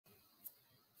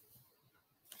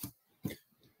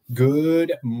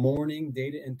Good morning,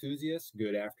 data enthusiasts.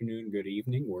 Good afternoon, good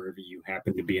evening, wherever you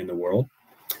happen to be in the world.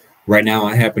 Right now,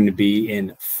 I happen to be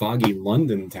in foggy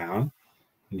London town,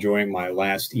 enjoying my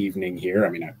last evening here. I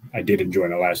mean, I did enjoy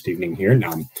my last evening here.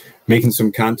 Now I'm making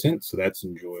some content, so that's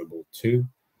enjoyable too.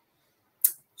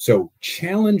 So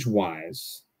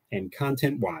challenge-wise and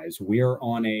content-wise, we are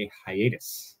on a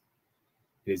hiatus.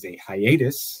 It is a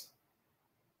hiatus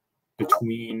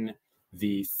between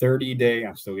the 30-day,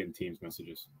 I'm still getting Teams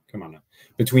messages. Come on now.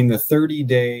 Between the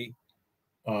 30-day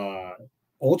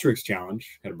Ultrix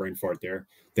challenge, had a brain fart there,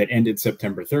 that ended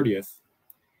September 30th.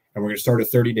 And we're going to start a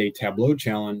 30-day Tableau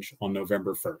challenge on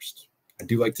November 1st. I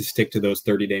do like to stick to those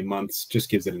 30-day months, just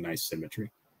gives it a nice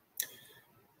symmetry.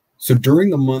 So during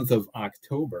the month of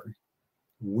October,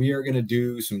 we are going to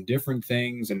do some different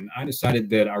things. And I decided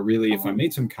that if I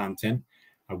made some content,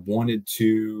 I wanted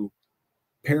to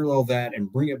parallel that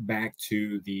and bring it back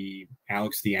to the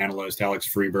Alex the Analyst, Alex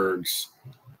Freberg's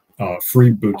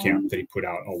free boot camp that he put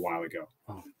out a while ago.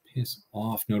 Oh, piss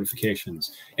off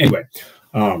notifications. Anyway,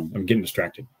 I'm getting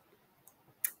distracted.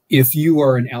 If you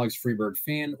are an Alex Freberg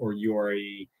fan or you are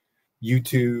a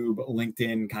YouTube,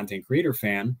 LinkedIn content creator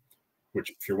fan,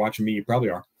 which if you're watching me, you probably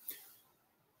are,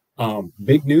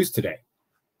 big news today,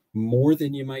 more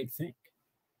than you might think.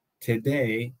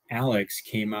 Today, Alex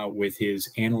came out with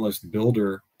his Analyst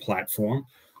Builder platform.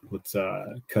 Let's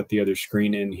cut the other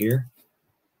screen in here.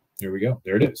 There we go.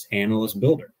 There it is, Analyst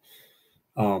Builder.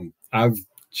 I've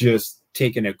just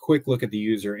taken a quick look at the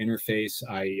user interface.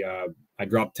 I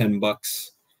dropped $10,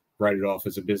 write it off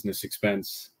as a business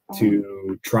expense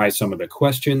to try some of the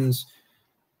questions.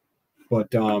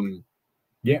 But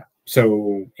yeah,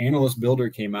 so Analyst Builder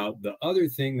came out. The other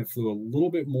thing that flew a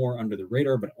little bit more under the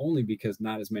radar, but only because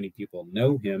not as many people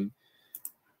know him,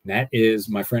 that is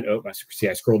my friend. Oh, see,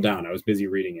 I scrolled down. I was busy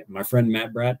reading it. My friend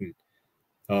Matt Brattin.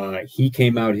 He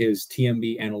came out, his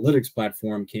TMB Analytics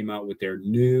platform came out with their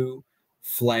new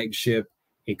flagship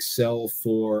Excel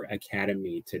 4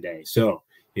 Academy today. So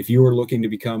if you are looking to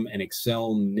become an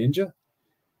Excel ninja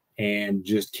and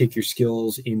just kick your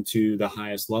skills into the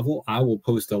highest level, I will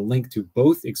post a link to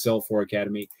both Excel 4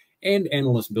 Academy and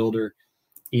Analyst Builder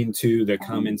into the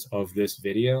comments of this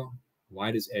video. Why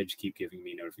does Edge keep giving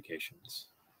me notifications?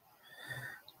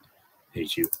 I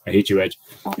hate you. I hate you, Edge.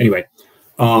 Anyway,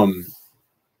 I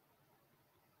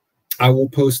will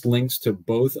post links to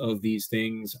both of these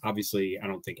things. Obviously, I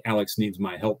don't think Alex needs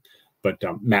my help, but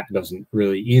Matt doesn't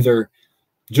really either.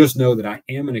 Just know that I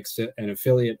am an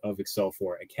affiliate of Excel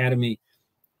 4 Academy.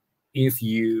 If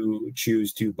you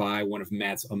choose to buy one of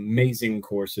Matt's amazing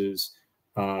courses,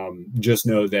 just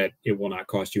know that it will not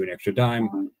cost you an extra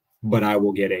dime, but I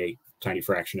will get a tiny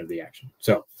fraction of the action.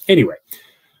 So anyway,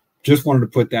 just wanted to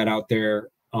put that out there.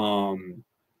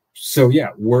 So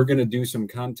yeah, we're going to do some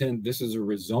content. This is a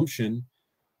resumption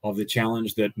of the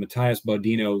challenge that Matias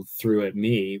Baudino threw at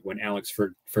me when Alex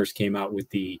first came out with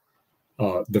the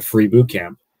free boot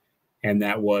camp. And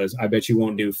that was, I bet you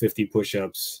won't do 50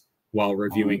 push-ups while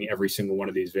reviewing every single one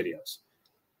of these videos.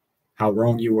 How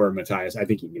wrong you were, Matias. I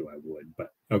think you knew I would,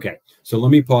 but okay. So let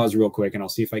me pause real quick and I'll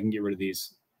see if I can get rid of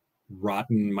these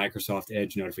rotten Microsoft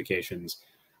Edge notifications.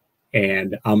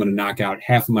 And I'm going to knock out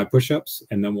half of my push-ups,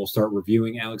 and then we'll start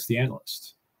reviewing Alex the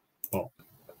Analyst. Oh,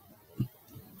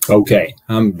 okay,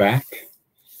 I'm back.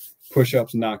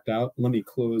 Push-ups knocked out. Let me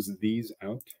close these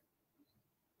out.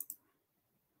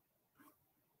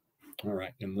 All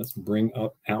right, and let's bring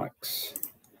up Alex.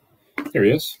 There he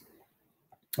is.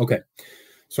 Okay,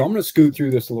 so I'm going to scoot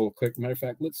through this a little quick. Matter of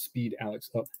fact, let's speed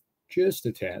Alex up just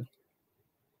a tad.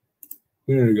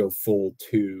 We're going to go full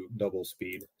 2 double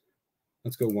speed.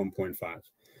 Let's go 1.5.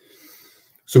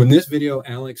 So in this video,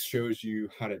 Alex shows you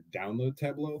how to download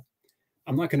Tableau.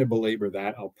 I'm not going to belabor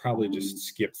that. I'll probably just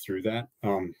skip through that.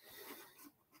 I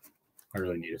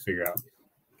really need to figure out.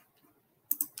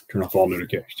 Turn off all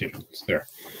notifications there.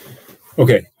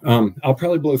 Okay. I'll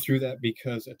probably blow through that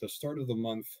because at the start of the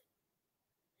month,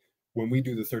 when we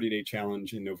do the 30-day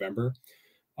challenge in November,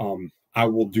 I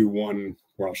will do one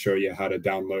where I'll show you how to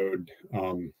download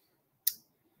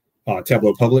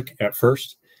Tableau Public at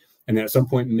first. And then at some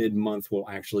point mid-month, we'll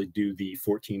actually do the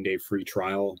 14-day free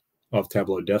trial of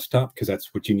Tableau Desktop because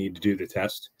that's what you need to do the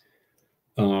test.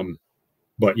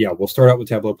 But yeah, we'll start out with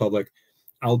Tableau Public.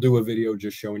 I'll do a video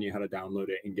just showing you how to download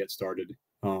it and get started.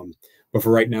 But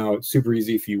for right now, it's super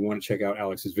easy. If you want to check out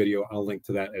Alex's video, I'll link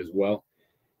to that as well.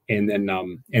 And then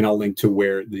and I'll link to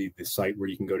where the site where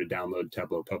you can go to download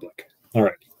Tableau Public. All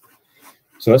right.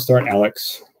 So let's start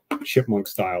Alex chipmunk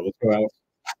style. Let's go, Alex.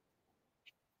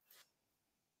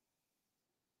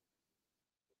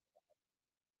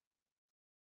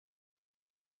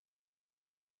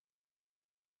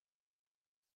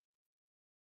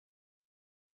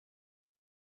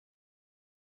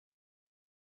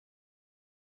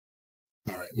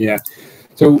 All right. Yeah.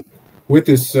 So with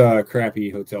this crappy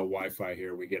hotel Wi-Fi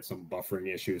here, we get some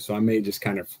buffering issues. So I may just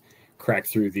kind of crack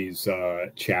through these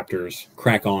chapters,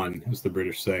 crack on, as the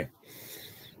British say.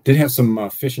 Did have some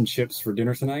fish and chips for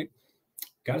dinner tonight.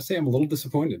 Got to say, I'm a little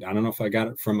disappointed. I don't know if I got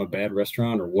it from a bad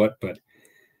restaurant or what, but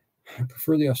I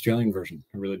prefer the Australian version.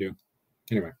 I really do.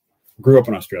 Anyway, grew up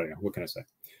in Australia. What can I say?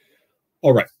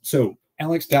 All right. So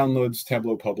Alex downloads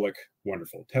Tableau Public.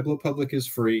 Wonderful. Tableau Public is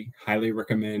free. Highly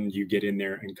recommend you get in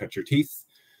there and cut your teeth.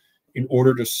 In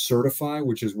order to certify,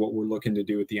 which is what we're looking to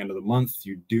do at the end of the month,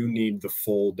 you do need the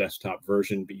full desktop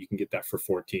version, but you can get that for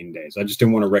 14 days. I just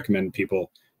didn't want to recommend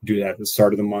people do that at the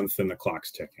start of the month and the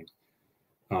clock's ticking.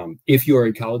 If you are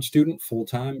a college student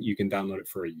full-time, you can download it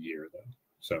for a year, though.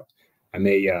 So I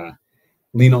may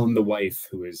lean on the wife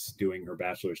who is doing her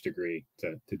bachelor's degree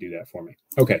to do that for me.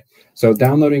 Okay, so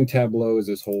downloading Tableau is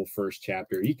this whole first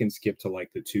chapter. You can skip to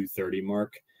like the 2:30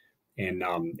 mark, and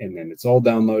then it's all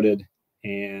downloaded.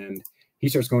 And he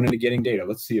starts going into getting data.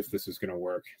 Let's see if this is going to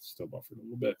work. Still buffered a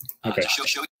little bit. Okay. To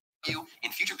show you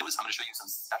in future videos, I'm going to show you some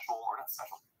special, or not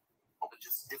special, but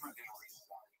just different visualizations.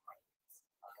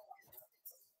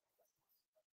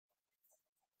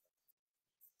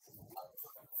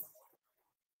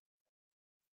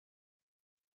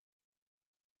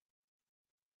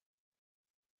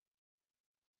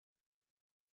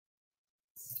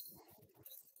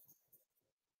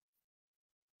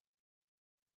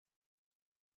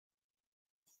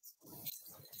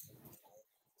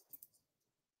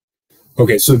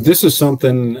 Okay, so this is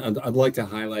something I'd like to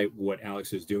highlight what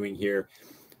Alex is doing here.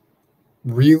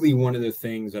 Really, one of the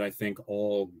things that I think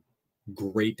all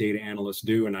great data analysts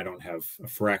do, and I don't have a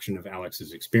fraction of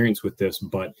Alex's experience with this,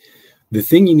 but the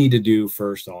thing you need to do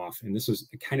first off, and this is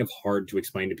kind of hard to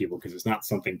explain to people because it's not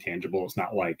something tangible. It's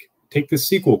not like take the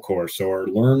SQL course or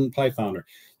learn Python, or,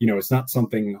 it's not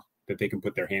something that they can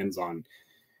put their hands on.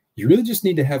 You really just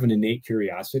need to have an innate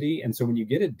curiosity. And so when you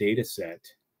get a data set,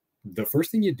 the first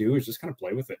thing you do is just kind of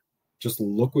play with it. Just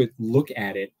look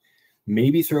at it,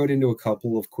 maybe throw it into a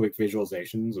couple of quick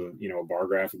visualizations, a bar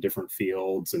graph of different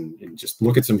fields, and just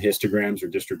look at some histograms or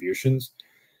distributions.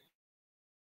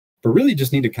 But really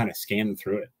just need to kind of scan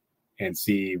through it and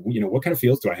see, what kind of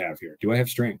fields do I have here? Do I have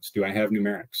strings? Do I have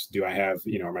numerics? Do I have,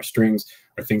 are my strings,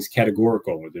 are things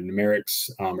categorical? Are the numerics,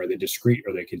 are they discrete?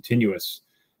 Are they continuous?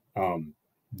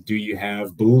 Do you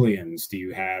have Booleans? Do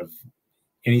you have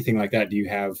anything like that? Do you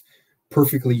have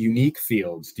perfectly unique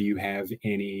fields? Do you have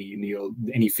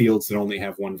any fields that only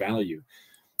have one value?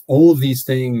 All of these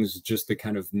things, just the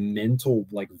kind of mental,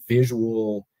 like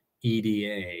visual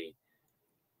EDA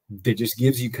that just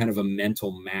gives you kind of a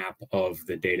mental map of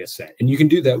the data set. And you can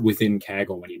do that within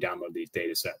Kaggle when you download these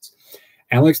data sets.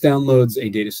 Alex downloads a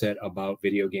data set about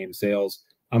video game sales.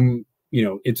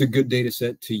 It's a good data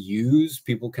set to use.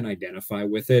 People can identify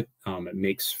with it. It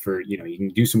makes for, you can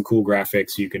do some cool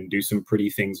graphics. You can do some pretty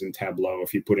things in Tableau.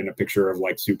 If you put in a picture of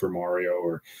like Super Mario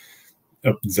or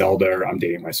Zelda, or I'm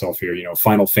dating myself here,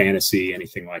 Final Fantasy,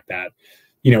 anything like that,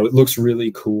 it looks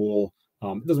really cool.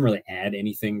 It doesn't really add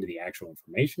anything to the actual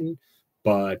information,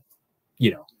 but,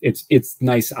 it's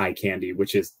nice eye candy,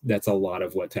 that's a lot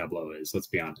of what Tableau is. Let's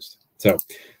be honest.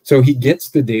 So he gets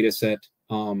the data set.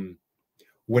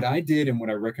 What I did and what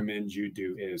I recommend you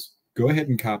do is go ahead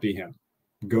and copy him.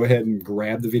 Go ahead and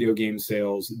grab the video game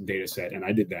sales data set. And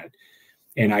I did that.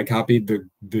 And I copied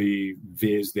the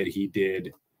viz that he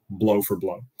did blow for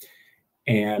blow.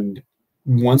 And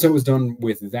once I was done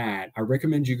with that, I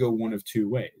recommend you go one of two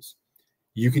ways.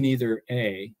 You can either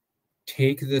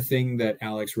take the thing that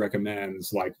Alex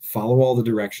recommends, like follow all the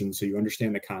directions so you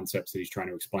understand the concepts that he's trying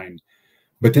to explain,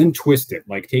 but then twist it,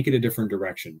 like take it a different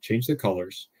direction, change the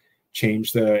colors,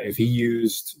 change if he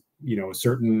used, a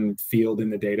certain field in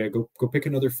the data, go pick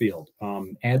another field,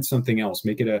 add something else,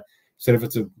 make it instead of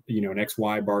it's an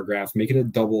XY bar graph, make it a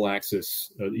double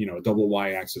axis, a double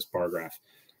Y axis bar graph,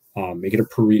 make it a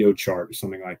Pareto chart or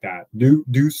something like that.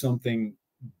 Do something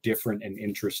different and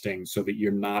interesting so that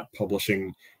you're not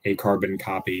publishing a carbon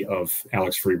copy of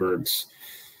Alex Freberg's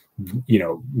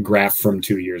graph from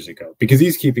 2 years ago, because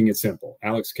he's keeping it simple.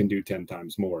 Alex can do 10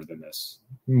 times more than this.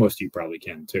 Most of you probably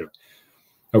can too.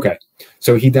 Okay,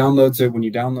 so he downloads it. When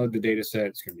you download the data set,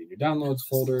 it's going to be in your downloads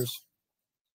folders.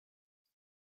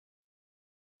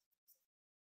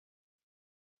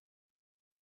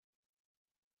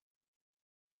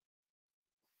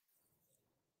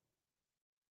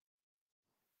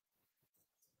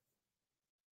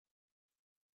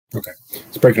 Okay,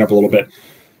 it's breaking up a little bit.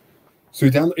 So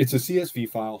it's a CSV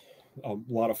file. A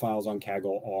lot of files on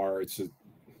Kaggle are.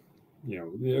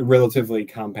 a relatively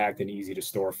compact and easy to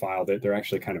store file. That they're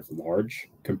actually kind of large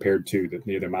compared to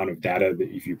the amount of data that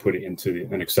if you put it into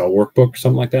an Excel workbook or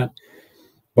something like that.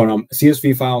 But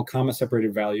CSV file, comma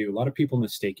separated value. A lot of people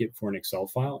mistake it for an Excel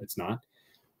file. It's not.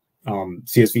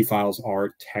 CSV files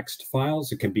are text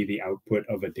files. It can be the output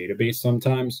of a database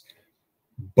sometimes,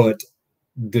 but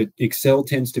the Excel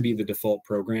tends to be the default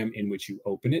program in which you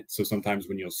open it. So sometimes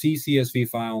when you'll see CSV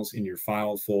files in your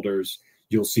file folders,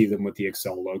 you'll see them with the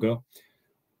Excel logo.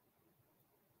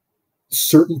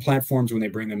 Certain platforms, when they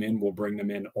bring them in, will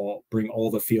bring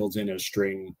all the fields in as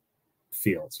string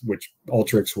fields, which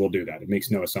Alteryx will do that. It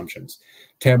makes no assumptions.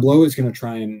 Tableau is going to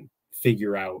try and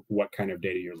figure out what kind of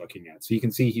data you're looking at. So you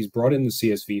can see he's brought in the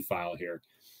CSV file here,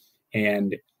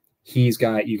 and he's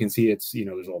got, you can see it's, there's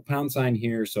a little pound sign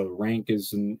here. So rank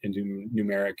is in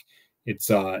numeric. It's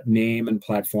name and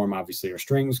platform obviously are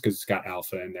strings because it's got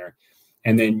alpha in there.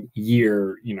 And then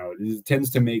year, it tends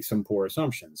to make some poor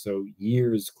assumptions. So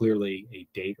year is clearly a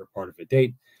date or part of a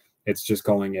date. It's just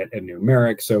calling it a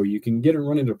numeric. So you can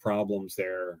run into problems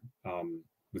there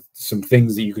with some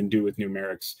things that you can do with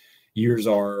numerics. Years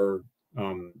are,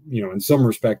 in some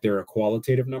respect, they're a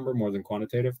qualitative number more than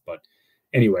quantitative. But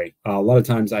anyway, a lot of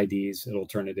times IDs, it'll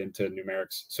turn it into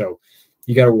numerics. So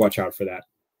you got to watch out for that.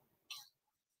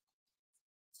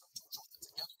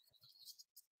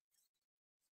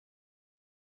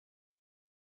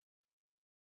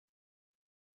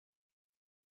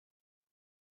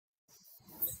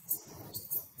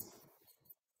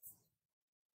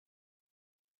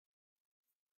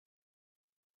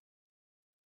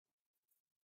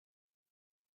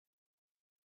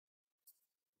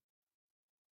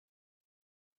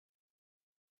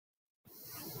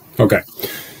 Okay,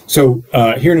 so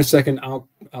here in a second,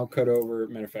 I'll cut over.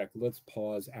 Matter of fact, let's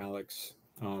pause, Alex.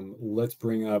 Let's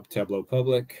bring up Tableau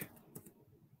Public.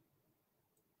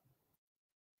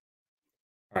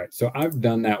 All right, so I've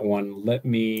done that one. Let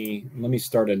me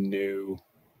start a new.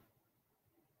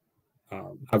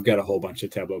 I've got a whole bunch of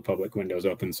Tableau Public windows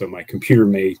open, so my computer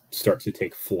may start to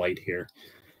take flight here.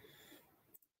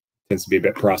 Tends to be a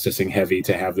bit processing heavy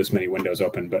to have this many windows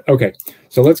open, but okay.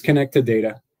 So let's connect to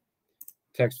data,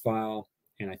 text file,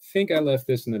 and I think I left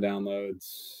this in the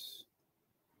downloads.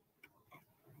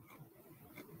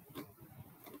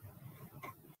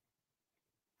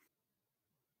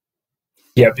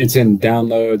 Yep, it's in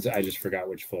downloads. I just forgot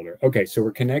which folder. Okay, so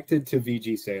we're connected to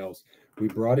VG Sales. We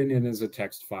brought it in as a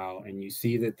text file, and you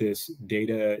see that this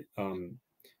data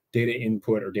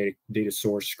input or data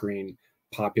source screen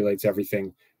populates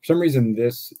everything. For some reason,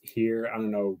 this here, I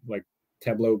don't know, like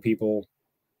Tableau people,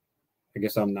 I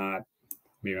guess I'm not,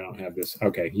 maybe I don't have this.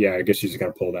 Okay, yeah, I guess you just got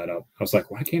to pull that up. I was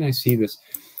like, why can't I see this?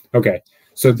 Okay,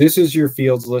 so this is your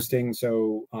fields listing.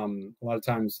 So a lot of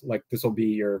times, like this will be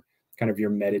your kind of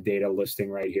your metadata listing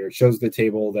right here. It shows the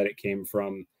table that it came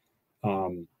from,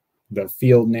 the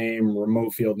field name,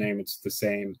 remote field name, it's the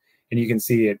same. And you can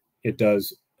see it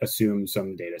does assume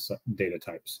some data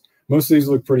types. Most of these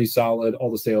look pretty solid.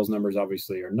 All the sales numbers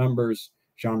obviously are numbers,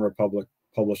 genre,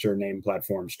 publisher, name,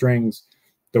 platform, strings.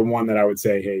 The one that I would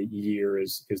say, hey, year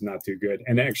is not too good.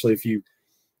 And actually,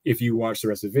 if you watch the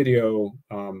rest of the video,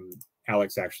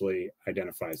 Alex actually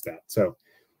identifies that. So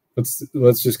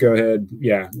let's just go ahead.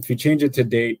 Yeah, if you change it to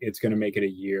date, it's going to make it a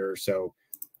year. So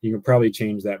you can probably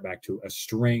change that back to a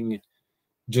string,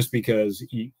 just because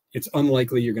it's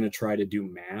unlikely you're going to try to do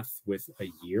math with a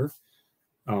year.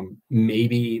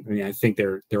 Maybe, I mean, I think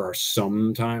there are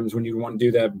some times when you want to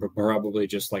do that, but probably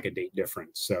just like a date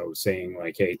difference. So saying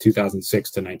like, hey,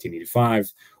 2006 to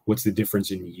 1985, what's the difference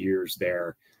in years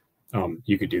there?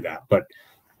 You could do that, but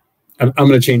I'm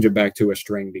going to change it back to a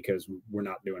string because we're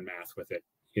not doing math with it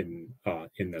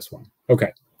in this one.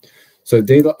 Okay, so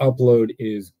data upload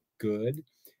is good.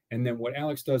 And then what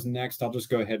Alex does next, I'll just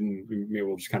go ahead and maybe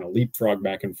we'll just kind of leapfrog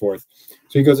back and forth.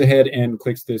 So he goes ahead and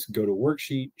clicks this go to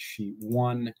worksheet, sheet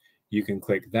 1. You can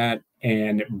click that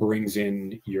and it brings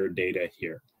in your data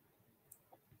here.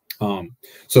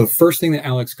 So the first thing that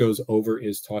Alex goes over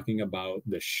is talking about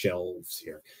the shelves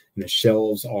here. And the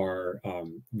shelves are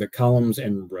the columns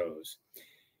and rows.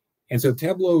 And so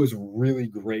Tableau is a really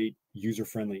great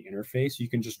user-friendly interface. You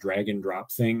can just drag and drop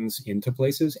things into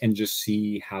places and just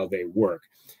see how they work.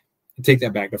 Take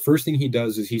that back. The first thing he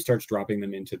does is he starts dropping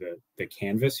them into the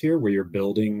canvas here where you're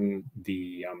building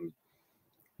the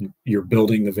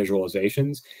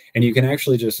visualizations, and you can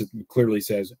actually just clearly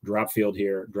says drop field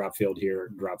here, drop field here,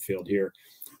 drop field here.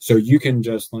 So you can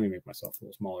just, let me make myself a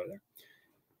little smaller there.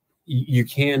 You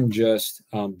can just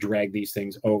drag these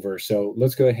things over. So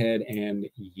let's go ahead and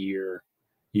year,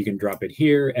 you can drop it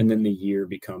here, and then the year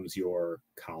becomes your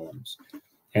columns.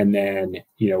 And then,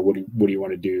 what do you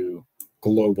want to do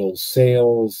global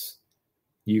sales.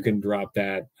 You can drop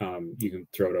that. You can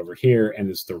throw it over here, and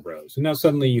it's the rows. And now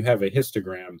suddenly you have a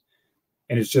histogram,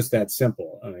 and it's just that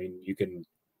simple. I mean,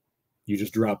 you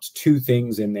just dropped two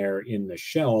things in there in the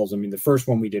shelves. I mean, the first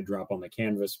one we did drop on the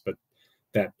canvas, but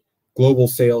that global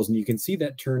sales, and you can see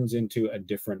that turns into a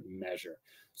different measure.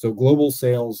 So global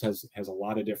sales has a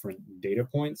lot of different data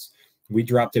points. We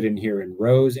dropped it in here in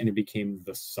rows, and it became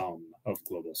the sum of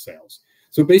global sales.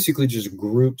 So it basically just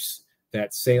groups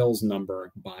that sales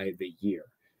number by the year.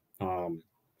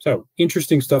 So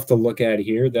interesting stuff to look at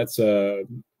here. That's you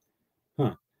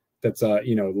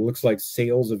know, it looks like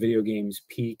sales of video games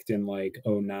peaked in like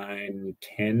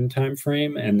 09-10 time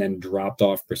frame and then dropped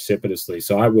off precipitously.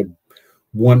 So I would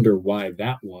wonder why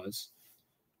that was.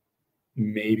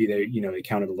 Maybe they, you know, they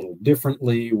counted a little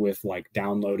differently with like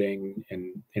downloading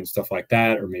and stuff like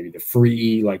that, or maybe the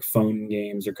free like phone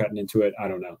games are cutting into it. I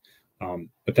don't know.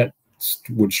 But that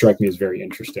would strike me as very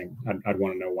interesting. I'd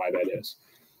want to know why that is.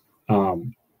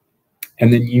 And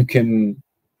then you can,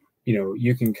 you know,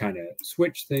 you can kind of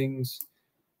switch things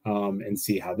and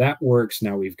see how that works.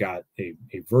 Now we've got a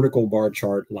vertical bar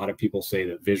chart. A lot of people say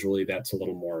that visually that's a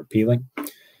little more appealing.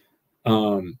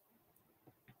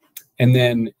 And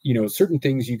then, you know, certain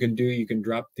things you can do, you can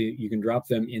drop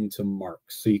them into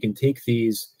marks. So you can take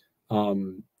these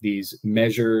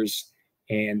measures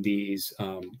and these,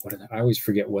 I always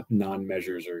forget what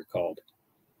non-measures are called.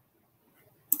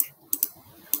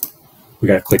 We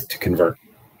got to click to convert.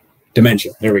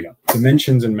 Dimension, there we go.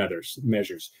 Dimensions and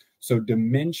measures. So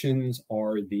dimensions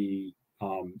are the,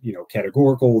 you know,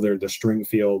 categorical, they're the string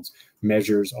fields.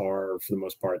 Measures are, for the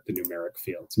most part, the numeric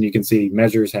fields. And you can see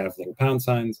measures have little pound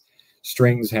signs.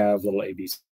 Strings have little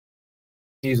ABCs,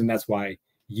 and that's why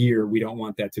year, we don't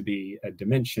want that to be a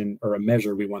dimension or a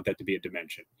measure. We want that to be a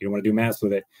dimension. You don't want to do math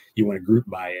with it. You want to group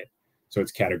by it. So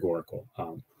it's categorical.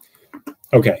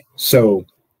 Okay, so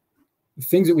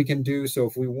things that we can do. So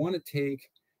if we want to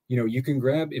take, you know, you can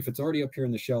grab, if it's already up here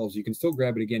in the shelves, you can still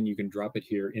grab it again. You can drop it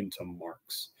here into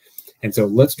marks. And so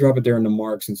let's drop it there into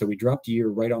marks. And so we dropped year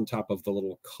right on top of the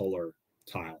little color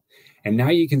tile. And now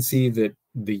you can see that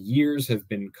the years have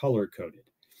been color coded.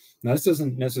 Now this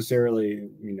doesn't necessarily,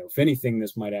 you know, if anything,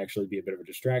 this might actually be a bit of a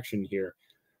distraction here,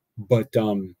 but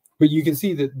you can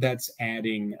see that that's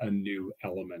adding a new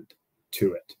element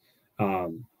to it.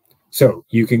 So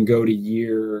you can go to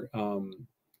year.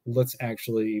 Let's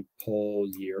actually pull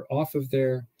year off of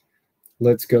there.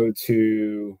 Let's go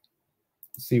to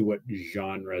see what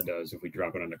genre does if we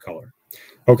drop it onto color.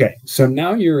 Okay, so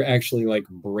now you're actually like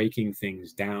breaking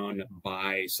things down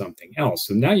by something else.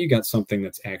 So now you got something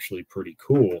that's actually pretty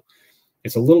cool.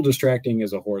 It's a little distracting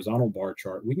as a horizontal bar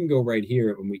chart. We can go right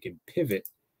here and we can pivot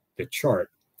the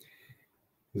chart.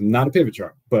 Not a pivot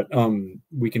chart, but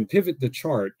we can pivot the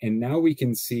chart, and now we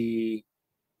can see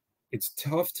it's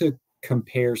tough to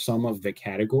compare some of the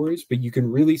categories, but you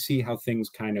can really see how things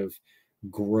kind of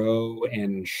grow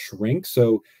and shrink.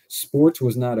 So sports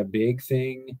was not a big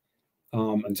thing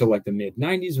until like the mid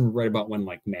 90s, and right about when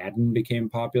like Madden became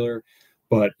popular.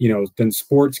 But, you know, then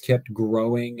sports kept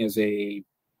growing as a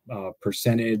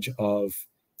percentage of,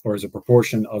 or as a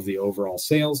proportion of the overall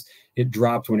sales. It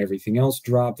dropped when everything else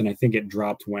dropped. And I think it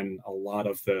dropped when a lot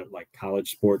of the like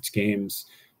college sports games,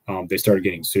 they started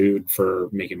getting sued for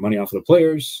making money off of the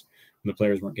players. And the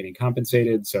players weren't getting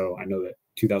compensated. So I know that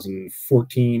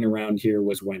 2014 around here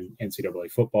was when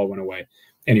NCAA football went away.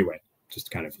 Anyway, just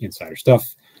kind of insider stuff.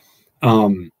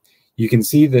 You can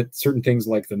see that certain things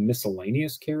like the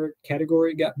miscellaneous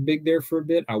category got big there for a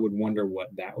bit. I would wonder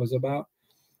what that was about.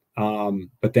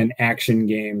 But then action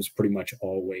games pretty much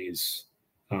always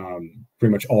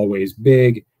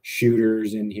big.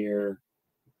 Shooters in here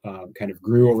kind of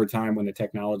grew over time when the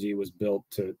technology was built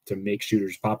to make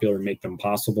shooters popular and make them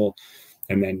possible.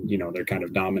 And then, you know, they're kind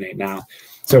of dominate now.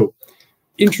 So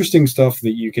interesting stuff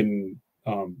that you can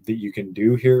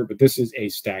do here, but this is a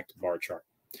stacked bar chart.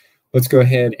 Let's go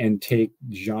ahead and take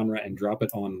genre and drop it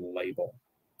on label.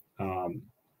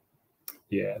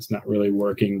 Yeah, it's not really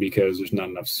working because there's not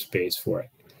enough space for it.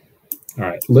 All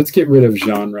right, let's get rid of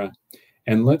genre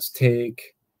and let's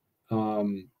take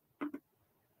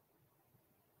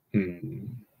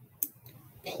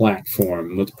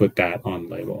platform. Let's put that on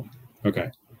label.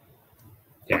 Okay.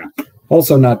 Yeah,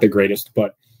 also not the greatest,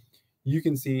 but you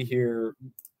can see here.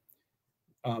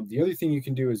 The other thing you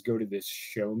can do is go to this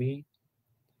show me,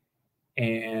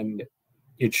 and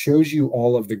it shows you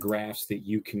all of the graphs that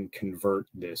you can convert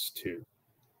this to.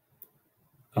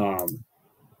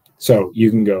 So you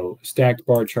can go stacked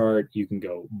bar chart, you can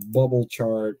go bubble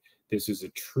chart. This is a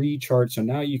tree chart. So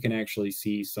now you can actually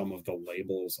see some of the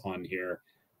labels on here.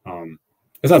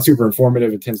 it's not super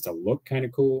informative. It tends to look kind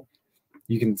of cool.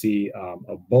 You can see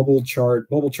a bubble chart.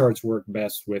 Bubble charts work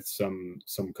best with some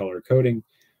color coding.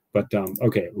 But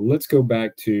okay, let's go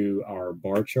back to our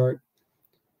bar chart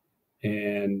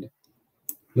and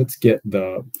let's get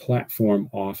the platform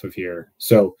off of here.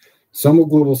 So sum of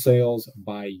global sales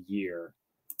by year.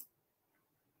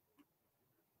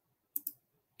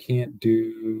 Can't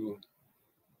do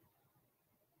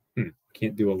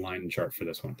a line chart for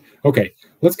this one. Okay,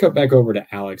 let's cut back over to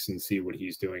Alex and see what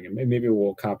he's doing. And maybe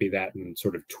we'll copy that and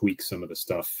sort of tweak some of the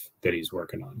stuff that he's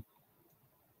working on.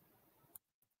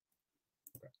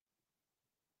 Okay.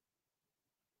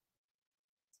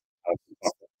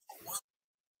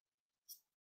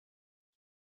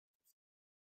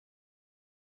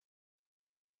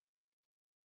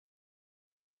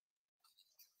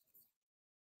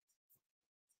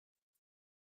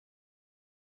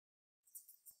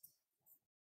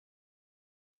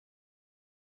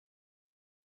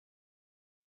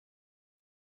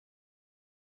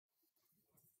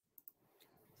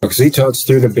 So he talks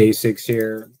through the basics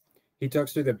here. He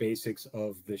talks through the basics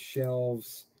of the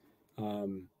shelves.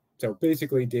 So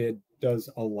basically does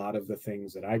a lot of the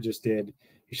things that I just did.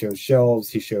 He shows shelves,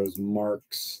 he shows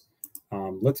marks.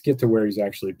 Let's get to where he's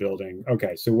actually building.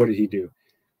 Okay, so what did he do?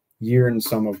 Year and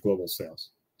sum of global sales.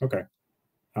 Okay.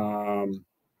 Oh,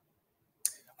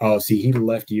 see, he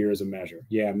left year as a measure.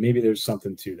 Yeah, maybe there's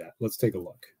something to that. Let's take a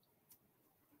look.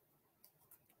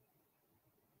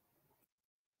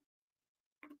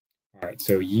 All right,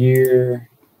 so year.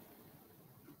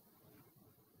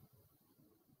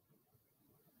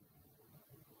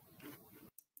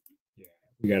 Yeah,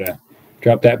 we got to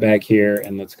drop that back here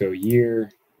and let's go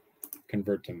year,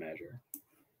 convert to measure.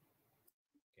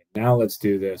 Okay, now let's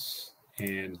do this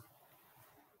and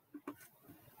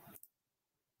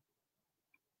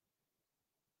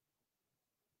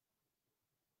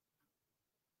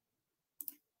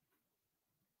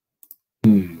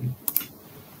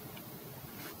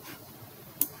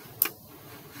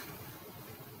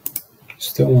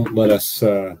still won't let us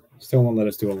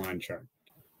do a line chart.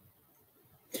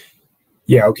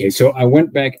 Yeah, okay. So I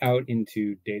went back out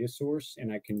into data source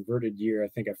and I converted year. I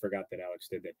think I forgot that Alex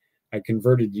did that. I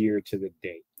converted year to the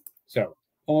date. So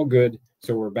all good.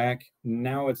 So we're back.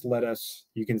 Now it's let us,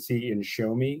 you can see in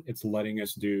show me, it's letting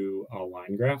us do a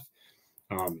line graph.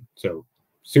 So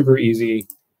super easy.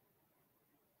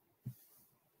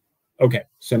 Okay,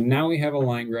 so now we have a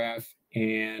line graph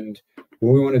and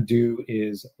what we want to do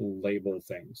is label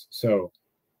things. So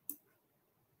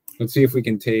let's see if we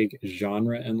can take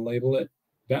genre and label it.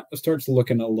 That starts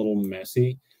looking a little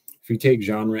messy. If we take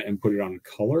genre and put it on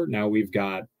color, now we've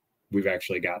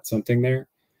actually got something there.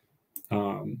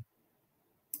 Try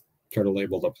to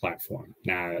label the platform.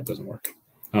 Nah, that doesn't work.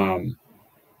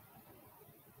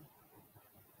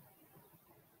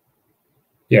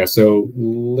 Yeah, so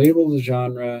label the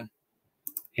genre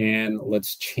and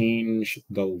let's change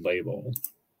the label.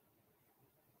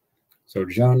 So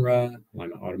genre,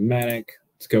 line automatic.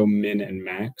 Let's go min and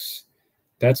max.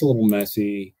 That's a little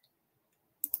messy.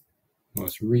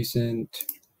 Most recent,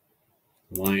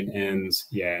 line ends.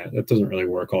 Yeah, that doesn't really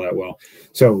work all that well.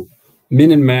 So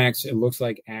min and max, it looks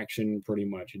like action pretty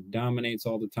much dominates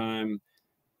all the time.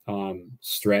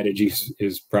 Strategy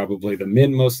is probably the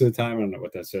min most of the time. I don't know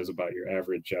what that says about your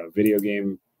average video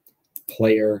game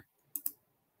player.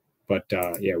 But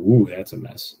yeah, woo, that's a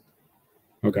mess.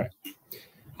 Okay.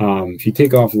 If you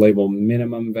take off label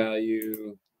minimum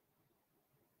value,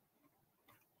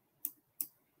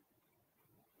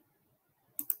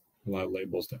 allow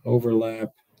labels to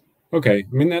overlap. Okay,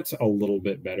 I mean, that's a little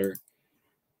bit better.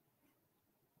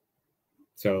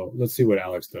 So let's see what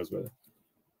Alex does with it.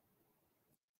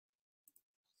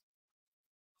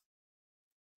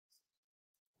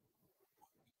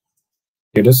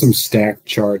 It does some stack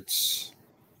charts.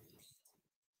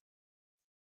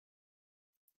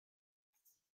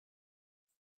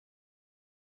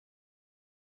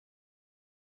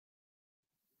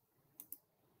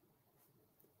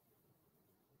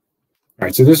 All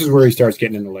right, so this is where he starts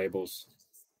getting into labels.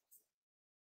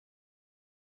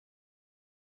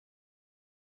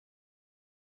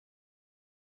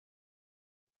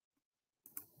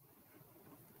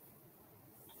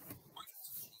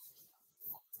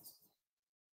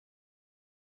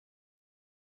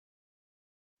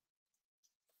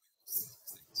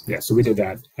 Yeah, so we did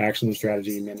that. Action,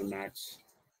 strategy, min and max.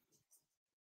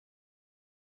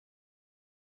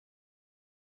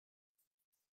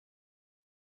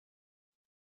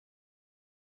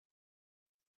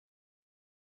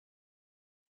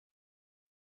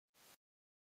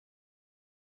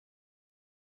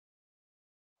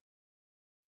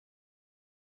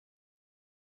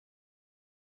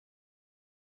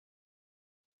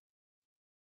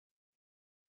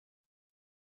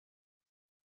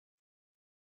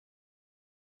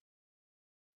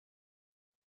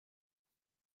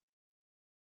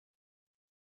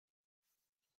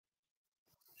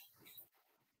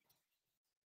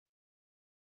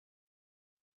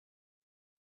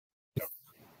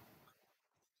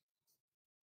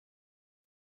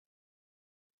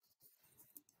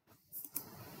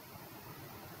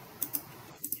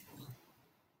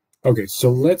 Okay, so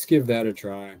let's give that a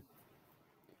try.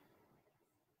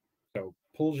 So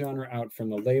pull genre out from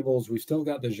the labels. We still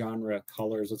got the genre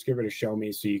colors. Let's get rid of show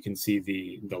me so you can see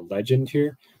the legend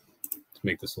here. Let's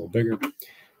make this a little bigger.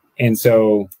 And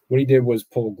so what he did was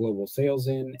pull global sales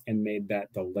in and made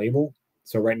that the label.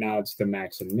 So right now it's the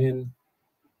max and min.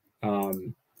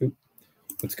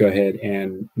 Let's go ahead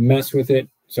and mess with it.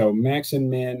 So max and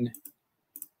min.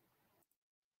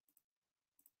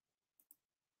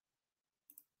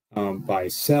 By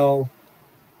cell.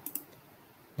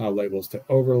 Labels to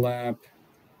overlap.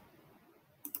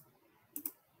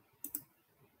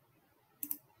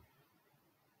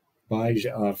 By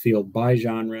field by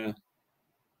genre.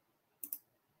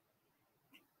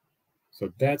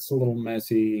 So that's a little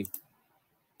messy.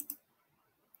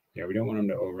 Yeah, we don't want them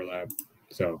to overlap.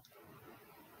 So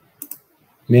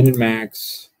min and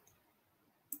max.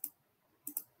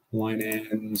 Line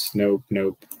ends. Nope,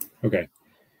 nope. Okay.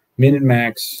 Min and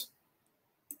max.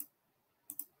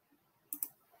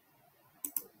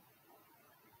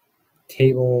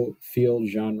 Table, field,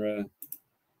 genre.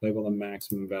 Label the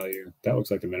maximum value. That looks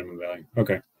like the minimum value.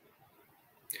 Okay.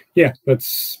 Yeah, that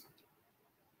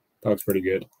looks pretty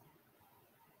good.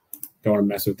 Don't want to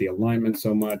mess with the alignment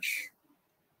so much.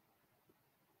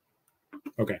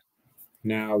 Okay.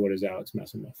 Now what is Alex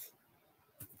messing with?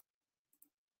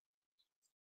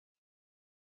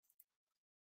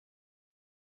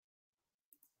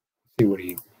 See what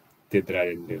he did that I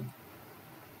didn't do.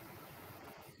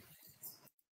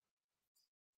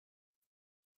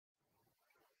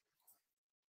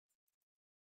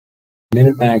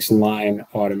 Minute max, line,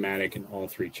 automatic, and all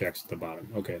three checks at the bottom.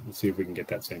 Okay, let's see if we can get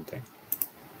that same thing.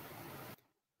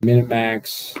 Minute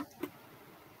max,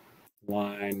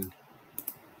 line,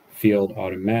 field,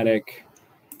 automatic.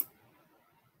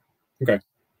 Okay.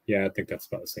 Yeah, I think that's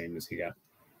about the same as he got.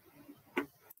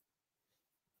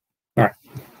 All right,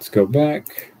 let's go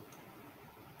back.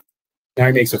 Now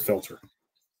he makes a filter.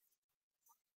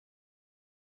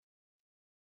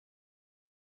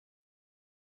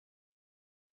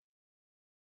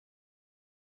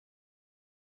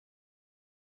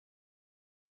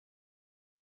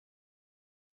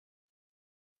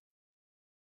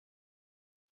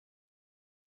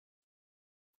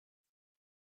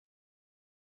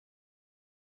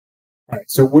 All right,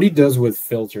 so what he does with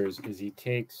filters is he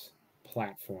takes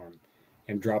platform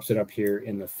and drops it up here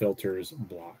in the filters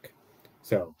block.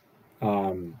 So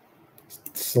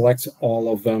selects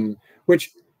all of them,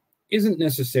 which isn't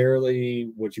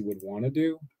necessarily what you would want to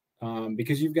do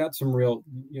because you've got some real,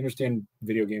 you understand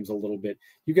video games a little bit.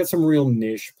 You've got some real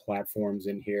niche platforms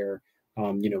in here.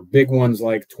 Big ones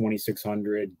like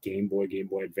 2600, Game Boy, Game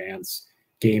Boy Advance,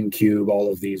 GameCube, all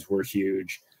of these were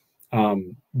huge.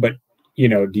 But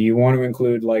do you want to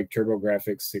include like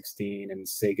TurboGrafx 16 and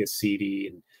Sega CD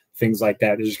and things like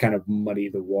that? They just kind of muddy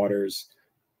the waters.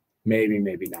 Maybe,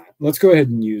 maybe not. Let's go ahead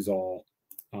and use all,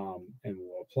 and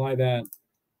we'll apply that.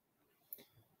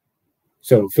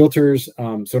 So filters.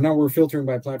 So now we're filtering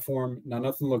by platform. Now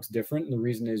nothing looks different. And the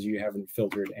reason is you haven't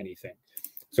filtered anything.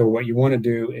 So what you want to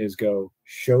do is go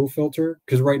show filter,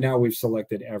 because right now we've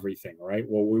selected everything, right?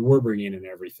 Well, we were bringing in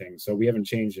everything, so we haven't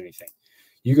changed anything.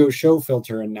 You go show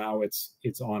filter, and now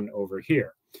it's on over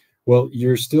here. Well,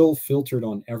 you're still filtered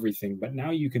on everything, but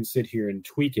now you can sit here and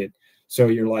tweak it. So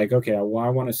you're like, okay, well, I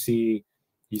want to see,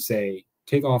 you say,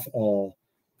 take off all.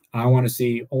 I want to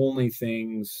see only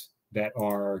things that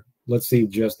are, let's see,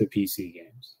 just the PC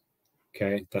games.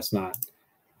 Okay, that's not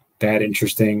that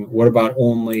interesting. What about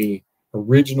only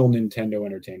original Nintendo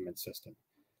Entertainment System?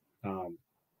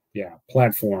 Yeah,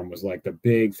 platform was like the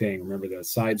big thing. Remember the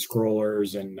side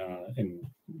scrollers and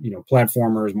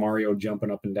platformers, Mario jumping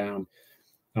up and down.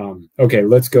 Okay,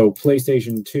 let's go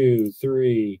PlayStation 2,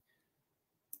 3,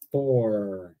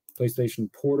 4,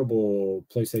 PlayStation Portable,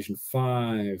 PlayStation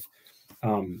 5,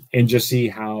 and just see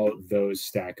how those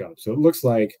stack up. So it looks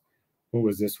like, what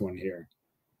was this one here?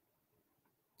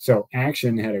 So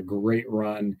Action had a great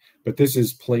run, but this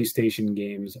is PlayStation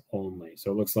games only.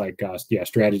 So it looks like,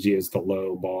 strategy is the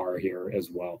low bar here as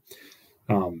well.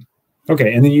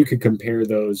 Okay, and then you could compare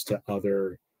those to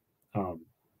other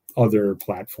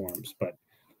platforms, but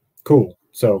cool.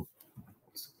 So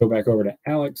let's go back over to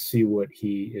Alex, see what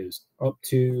he is up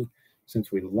to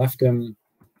since we left him.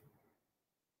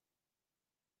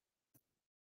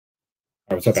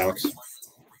 All right, what's up, Alex?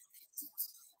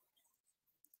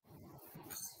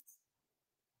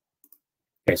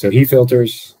 Okay, so he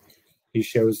filters. He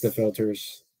shows the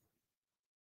filters.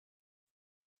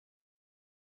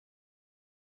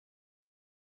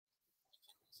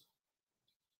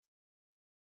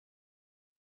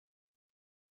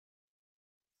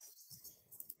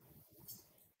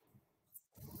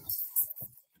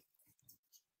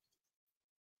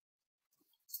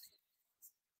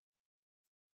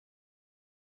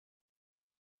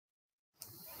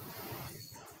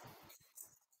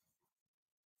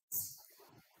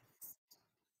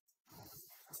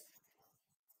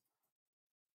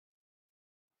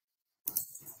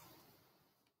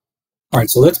 All right,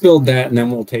 so let's build that, and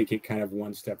then we'll take it kind of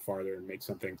one step farther and make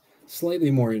something slightly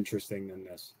more interesting than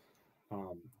this.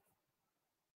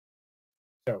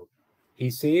 So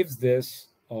he saves this,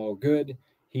 all good.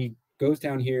 He goes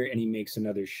down here and he makes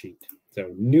another sheet.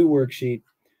 So new worksheet,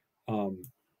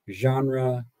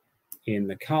 genre in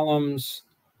the columns,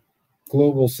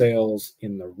 global sales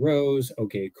in the rows.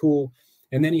 Okay, cool.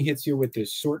 And then he hits you with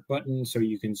this sort button so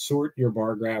you can sort your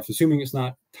bar graph, assuming it's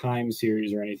not time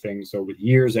series or anything. So with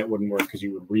years, that wouldn't work because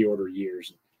you would reorder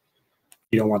years.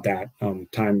 You don't want that.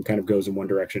 Time kind of goes in one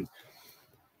direction.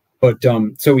 But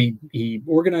so he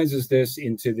organizes this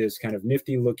into this kind of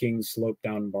nifty looking slope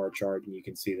down bar chart. And you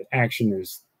can see that action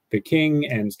is the king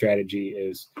and strategy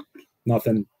is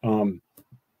nothing. And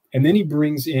then he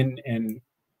brings in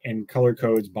and color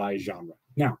codes by genre.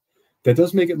 Now, that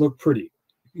does make it look pretty.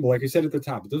 Well, like I said at the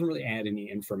top, it doesn't really add any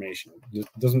information. It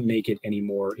doesn't make it any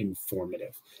more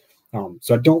informative.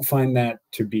 So I don't find that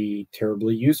to be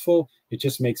terribly useful. It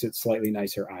just makes it slightly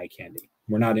nicer eye candy.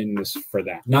 We're not in this for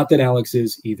that. Not that Alex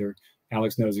is either.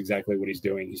 Alex knows exactly what he's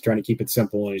doing. He's trying to keep it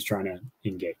simple and he's trying to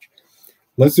engage.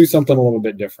 Let's do something a little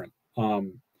bit different.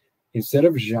 Instead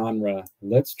of genre,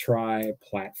 let's try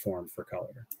platform for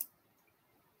color.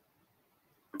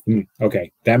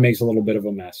 Okay, that makes a little bit of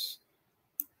a mess.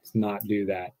 Let's not do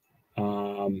that.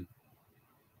 How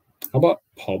about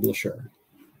publisher?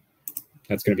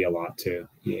 That's going to be a lot too.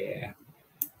 Yeah.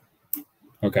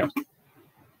 Okay.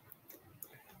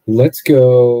 Let's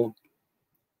go,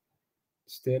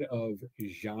 instead of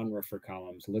genre for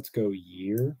columns, let's go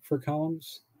year for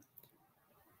columns.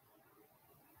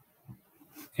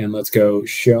 And let's go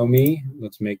show me.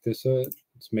 Let's make this a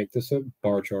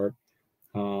bar chart.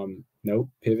 Nope,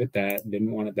 pivot that.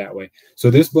 Didn't want it that way.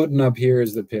 So this button up here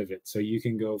is the pivot. So you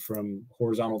can go from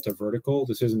horizontal to vertical.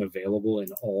 This isn't available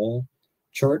in all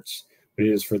charts, but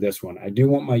it is for this one. I do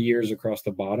want my years across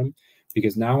the bottom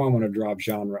because now I want to drop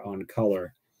genre on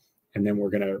color, and then we're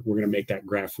gonna make that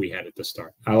graph we had at the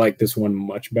start. I like this one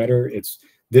much better.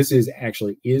 This is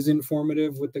actually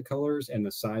informative with the colors and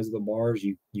the size of the bars.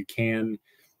 You can.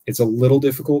 It's a little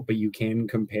difficult, but you can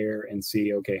compare and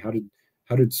see. Okay, how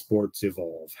did sports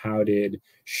evolve? How did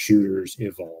shooters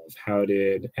evolve? How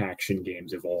did action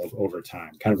games evolve over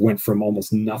time? Kind of went from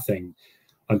almost nothing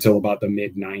until about the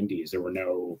mid 90s. There were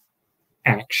no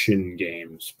action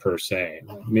games per se.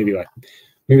 Maybe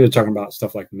they're talking about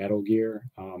stuff like Metal Gear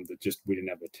that just we didn't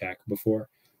have the tech before.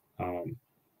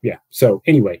 Yeah. So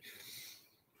anyway,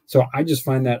 so I just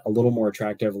find that a little more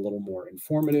attractive, a little more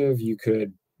informative. You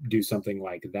could do something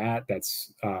like that.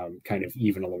 That's kind of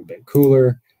even a little bit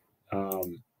cooler.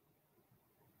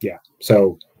 Yeah.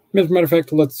 So as a matter of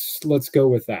fact, let's go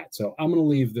with that. So I'm going to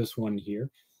leave this one here.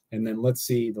 And then let's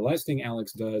see, the last thing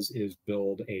Alex does is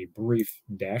build a brief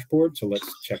dashboard. So let's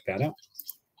check that out.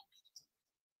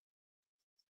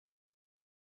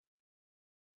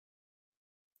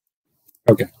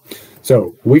 Okay,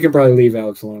 so we can probably leave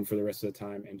Alex alone for the rest of the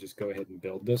time and just go ahead and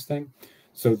build this thing.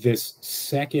 So this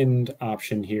second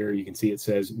option here, you can see it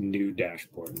says new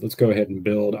dashboard. Let's go ahead and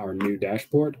build our new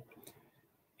dashboard.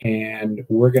 And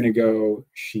we're going to go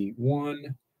sheet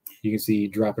 1. You can see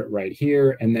drop it right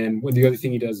here. And then the other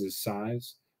thing he does is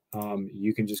size.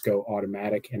 You can just go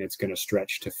automatic and it's going to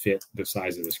stretch to fit the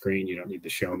size of the screen. You don't need to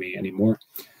show me anymore.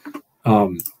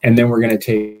 And then we're going to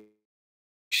take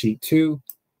sheet 2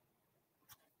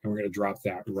 and we're going to drop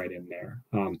that right in there.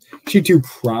 Sheet 2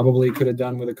 probably could have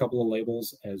done with a couple of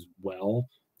labels as well.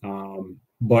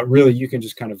 But really, you can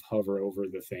just kind of hover over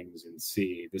the things and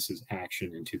see this is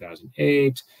action in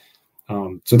 2008.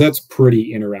 So that's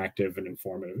pretty interactive and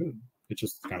informative. It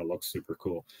just kind of looks super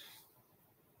cool.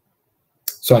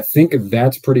 So I think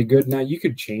that's pretty good. Now you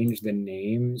could change the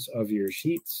names of your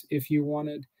sheets if you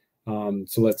wanted.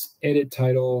 So let's edit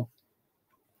title.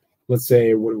 Let's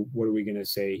say, what are we going to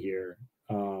say here?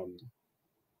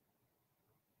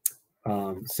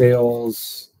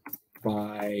 Sales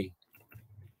by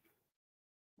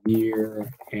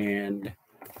year and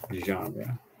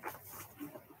genre.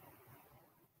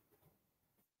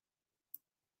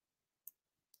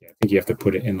 Yeah, I think you have to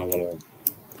put it in the little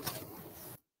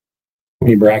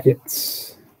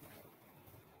brackets.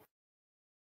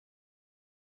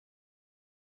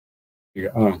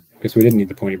 Oh, guess we didn't need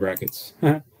the pointy brackets.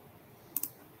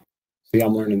 See,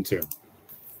 I'm learning too.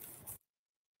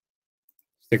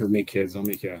 Stick with me, kids. I'll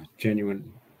make you a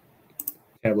genuine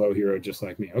Tableau hero just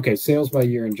like me. Okay, sales by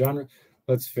year and genre.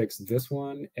 Let's fix this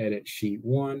one. Edit sheet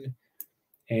 1.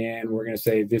 And we're going to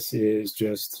say this is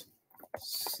just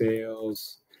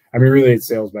sales. I mean, really, it's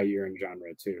sales by year and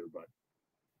genre too, but.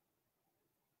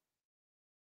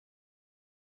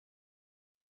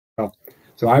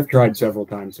 So I've tried several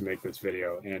times to make this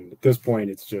video, and at this point,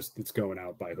 it's going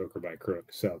out by hook or by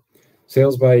crook. So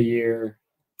sales by year,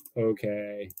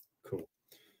 okay, cool.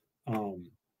 All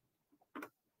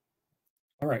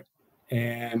right,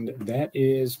 and that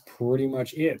is pretty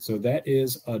much it. So that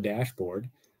is a dashboard.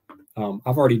 I've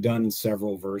already done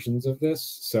several versions of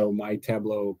this, so my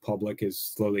Tableau public is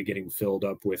slowly getting filled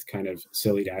up with kind of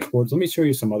silly dashboards. Let me show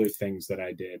you some other things that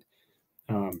I did.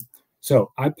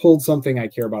 So I pulled something I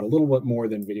care about a little bit more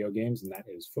than video games, and that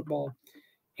is football.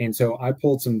 And so I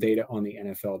pulled some data on the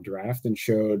NFL draft and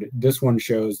showed, this one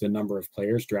shows the number of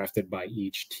players drafted by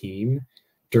each team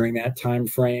during that time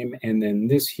frame. And then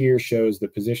this here shows the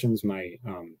positions.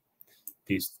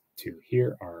 These two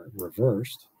here are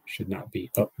reversed. Should not be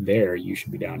up there. You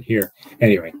should be down here.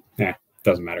 Anyway,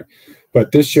 doesn't matter.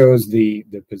 But this shows the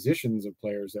positions of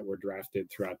players that were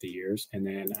drafted throughout the years. And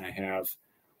then I have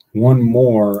one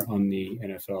more on the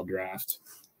NFL draft.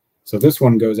 So this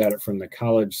one goes at it from the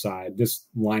college side. This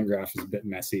line graph is a bit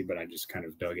messy, but I just kind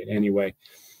of dug it anyway.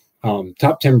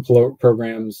 Top 10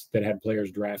 programs that had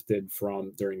players drafted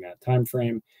from during that time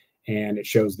frame. And it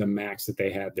shows the max that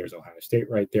they had. There's Ohio State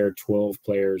right there, 12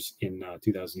 players in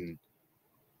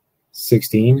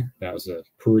 2016. That was a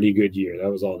pretty good year. That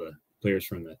was all the players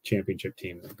from the championship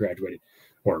team that graduated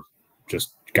or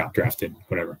just got drafted,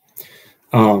 whatever.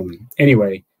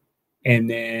 Anyway, and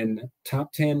then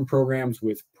top 10 programs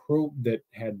that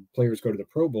had players go to the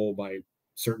Pro Bowl by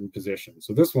certain positions.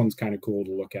 So this one's kind of cool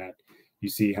to look at. You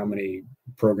see how many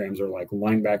programs are like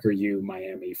linebacker U,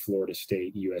 Miami, Florida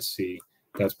State, USC.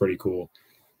 That's pretty cool.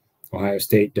 Ohio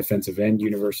State defensive end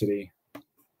university.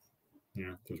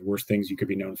 Yeah, there's worse things you could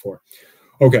be known for.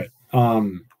 Okay.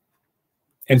 And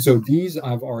so these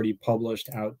I've already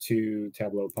published out to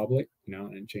Tableau Public. No,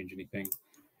 I didn't change anything.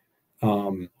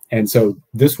 And so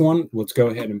this one, let's go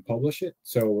ahead and publish it.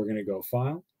 So we're going to go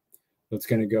File. Let's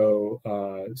going to go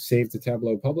Save to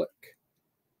Tableau Public.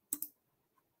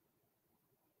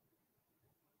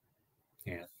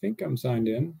 And I think I'm signed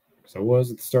in. So I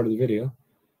was at the start of the video.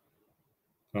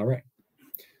 All right.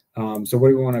 So what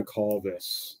do we want to call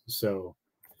this? So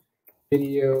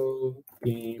video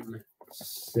game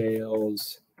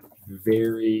sales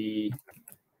that'd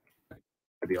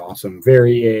be awesome.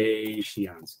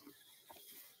 Variations.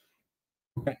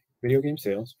 Okay. Video game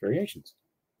sales variations.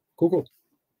 Cool.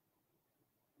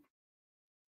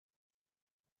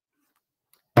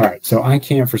 All right. So I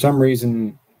can't, for some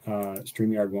reason,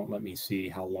 StreamYard won't let me see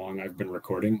how long I've been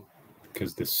recording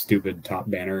because this stupid top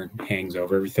banner hangs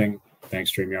over everything.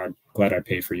 Thanks, StreamYard. Glad I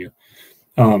pay for you.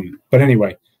 But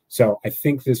anyway, so I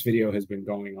think this video has been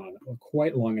going on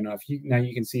quite long enough. Now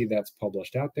you can see that's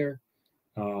published out there.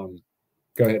 Go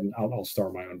ahead and I'll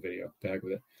start my own video. The heck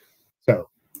with it. So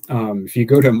if you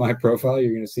go to my profile,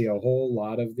 you're going to see a whole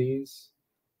lot of these.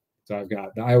 So I've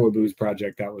got the Iowa Booze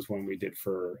project. That was one we did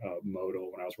for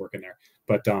Modal when I was working there.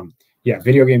 But yeah,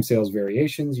 video game sales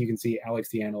variations. You can see Alex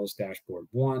the Analyst dashboard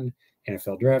 1,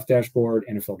 NFL draft dashboard,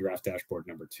 NFL draft dashboard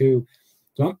number 2.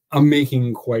 So I'm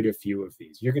making quite a few of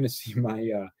these. You're going to see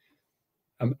my,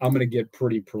 I'm going to get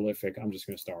pretty prolific. I'm just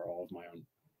going to start all of my own.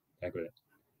 Heck with it.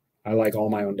 I like all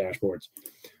my own dashboards.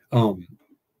 I'm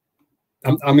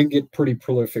going to get pretty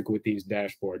prolific with these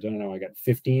dashboards. I don't know. I got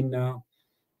 15 now.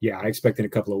 Yeah, I expect in a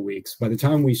couple of weeks. By the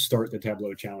time we start the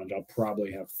Tableau challenge, I'll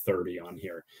probably have 30 on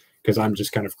here because I'm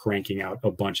just kind of cranking out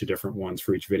a bunch of different ones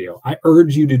for each video. I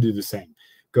urge you to do the same.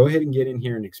 Go ahead and get in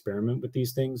here and experiment with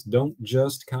these things. Don't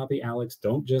just copy Alex.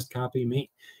 Don't just copy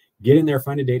me. Get in there,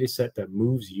 find a data set that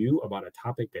moves you about a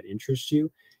topic that interests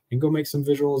you, and go make some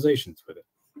visualizations with it.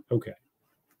 Okay.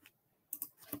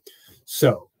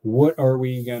 So what are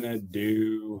we going to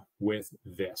do with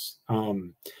this?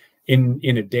 In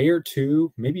a day or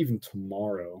two, maybe even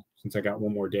tomorrow, since I got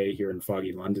one more day here in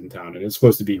foggy London town, and it's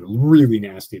supposed to be really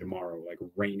nasty tomorrow, like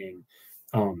raining,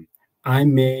 I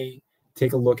may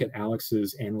take a look at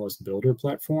Alex's Analyst Builder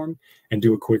platform and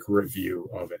do a quick review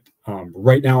of it.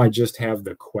 Right now, I just have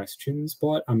the questions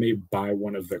bought. I may buy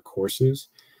one of the courses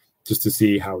just to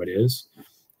see how it is.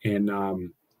 And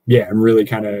yeah, and really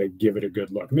kind of give it a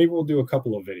good look. Maybe we'll do a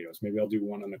couple of videos. Maybe I'll do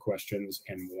one on the questions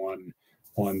and one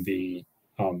on the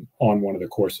on one of the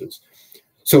courses.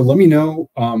 So let me know.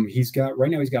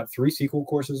 Right now he's got 3 SQL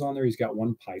courses on there. He's got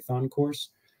 1 Python course.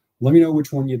 Let me know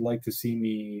which one you'd like to see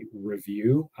me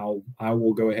review. I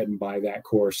will go ahead and buy that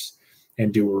course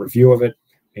and do a review of it.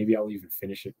 Maybe I'll even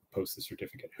finish it, post the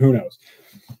certificate. Who knows?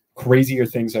 Crazier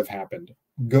things have happened.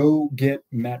 Go get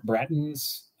Matt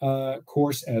Brattin's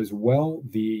course as well,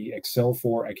 the Excel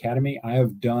 4 Academy. I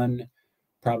have done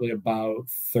probably about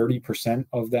 30%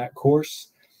 of that course.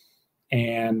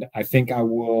 And I think I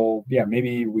will, yeah,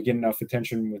 maybe we get enough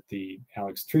attention with the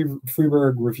Alex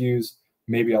Freberg reviews.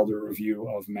 Maybe I'll do a review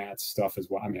of Matt's stuff as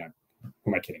well. I mean,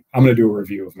 who am I kidding? I'm going to do a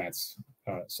review of Matt's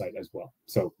site as well.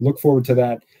 So look forward to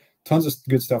that. Tons of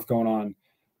good stuff going on.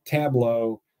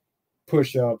 Tableau,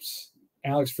 Pushups,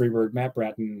 Alex Freberg, Matt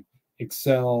Brattin,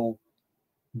 Excel,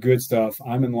 good stuff.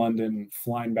 I'm in London,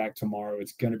 flying back tomorrow.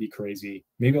 It's going to be crazy.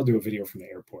 Maybe I'll do a video from the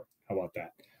airport. How about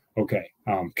that? Okay.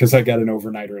 Because I got an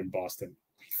overnighter in Boston.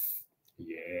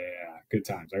 Yeah, good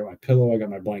times. I got my pillow, I got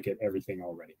my blanket, everything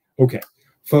already. Okay,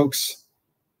 folks,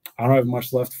 I don't have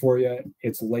much left for you.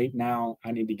 It's late now.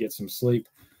 I need to get some sleep.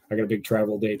 I got a big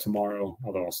travel day tomorrow,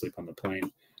 although I'll sleep on the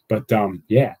plane. But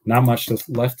yeah, not much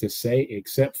left to say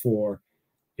except for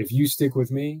if you stick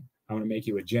with me, I'm going to make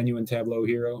you a genuine Tableau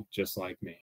hero just like me.